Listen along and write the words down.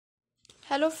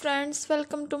Hello friends,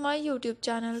 welcome to my YouTube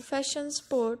channel Fashion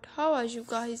Sport. How are you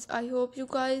guys? I hope you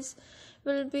guys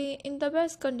will be in the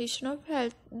best condition of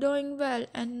health, doing well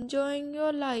and enjoying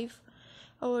your life.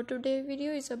 Our today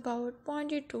video is about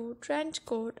 22 trench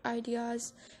coat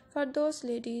ideas for those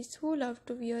ladies who love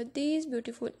to wear these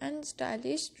beautiful and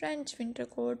stylish trench winter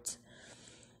coats.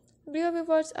 Dear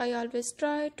viewers, I always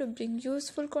try to bring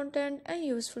useful content and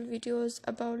useful videos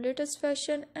about latest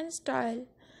fashion and style.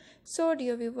 So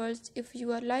dear viewers, if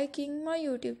you are liking my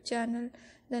YouTube channel,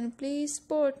 then please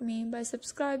support me by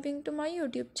subscribing to my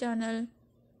YouTube channel.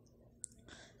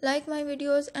 Like my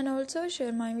videos and also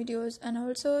share my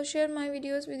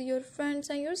videos with your friends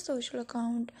and your social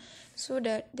account so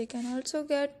that they can also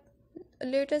get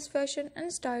latest fashion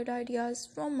and style ideas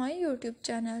from my YouTube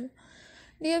channel.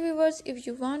 Dear viewers, if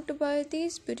you want to buy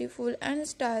these beautiful and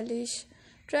stylish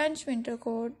trench winter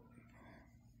coat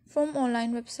from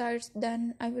online websites,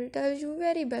 then I will tell you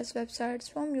very best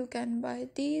websites from you can buy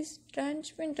these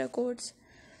trench winter coats.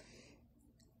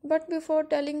 But before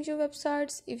telling you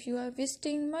websites, if you are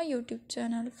visiting my YouTube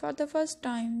channel for the first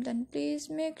time, then please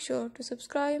make sure to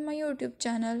subscribe my YouTube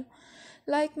channel,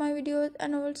 like my videos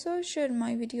and also share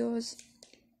my videos.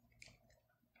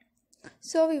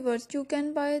 So viewers, you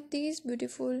can buy these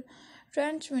beautiful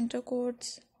trench winter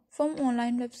coats from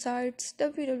online websites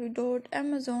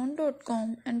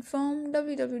www.amazon.com and from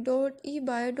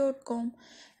www.ebuy.com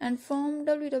and from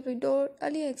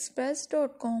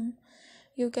www.aliexpress.com.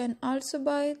 You can also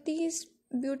buy these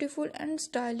beautiful and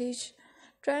stylish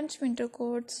trench winter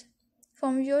coats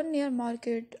from your near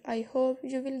market. I hope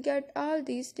you will get all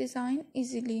these designs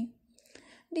easily.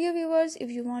 Dear viewers,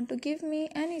 if you want to give me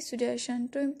any suggestion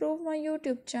to improve my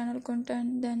YouTube channel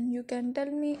content, then you can tell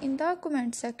me in the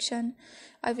comment section.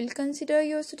 I will consider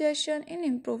your suggestion in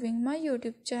improving my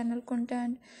YouTube channel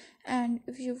content. And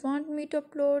if you want me to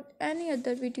upload any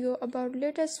other video about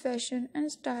latest fashion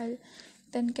and style,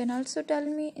 then can also tell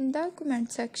me in the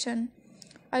comment section.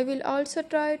 I will also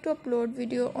try to upload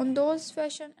video on those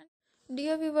fashion.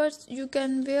 Dear viewers, you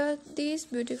can wear these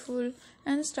beautiful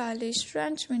and stylish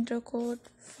trench winter coat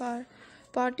for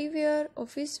party wear,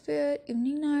 office wear,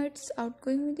 evening nights,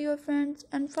 outgoing with your friends,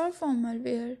 and for formal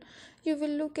wear. You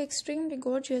will look extremely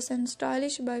gorgeous and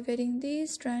stylish by wearing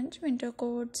these trench winter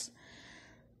coats.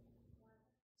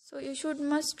 So you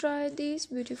must try these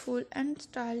beautiful and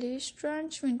stylish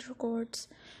trench winter coats.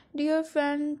 Dear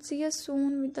friends, see you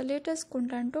soon with the latest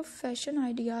content of fashion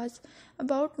ideas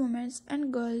about women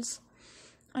and girls.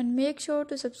 And make sure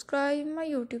to subscribe my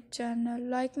YouTube channel,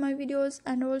 like my videos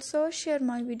and also share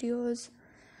my videos.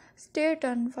 Stay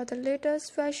tuned for the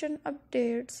latest fashion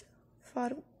updates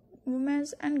for women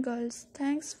and girls.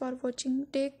 Thanks for watching.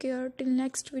 Take care till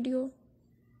next video.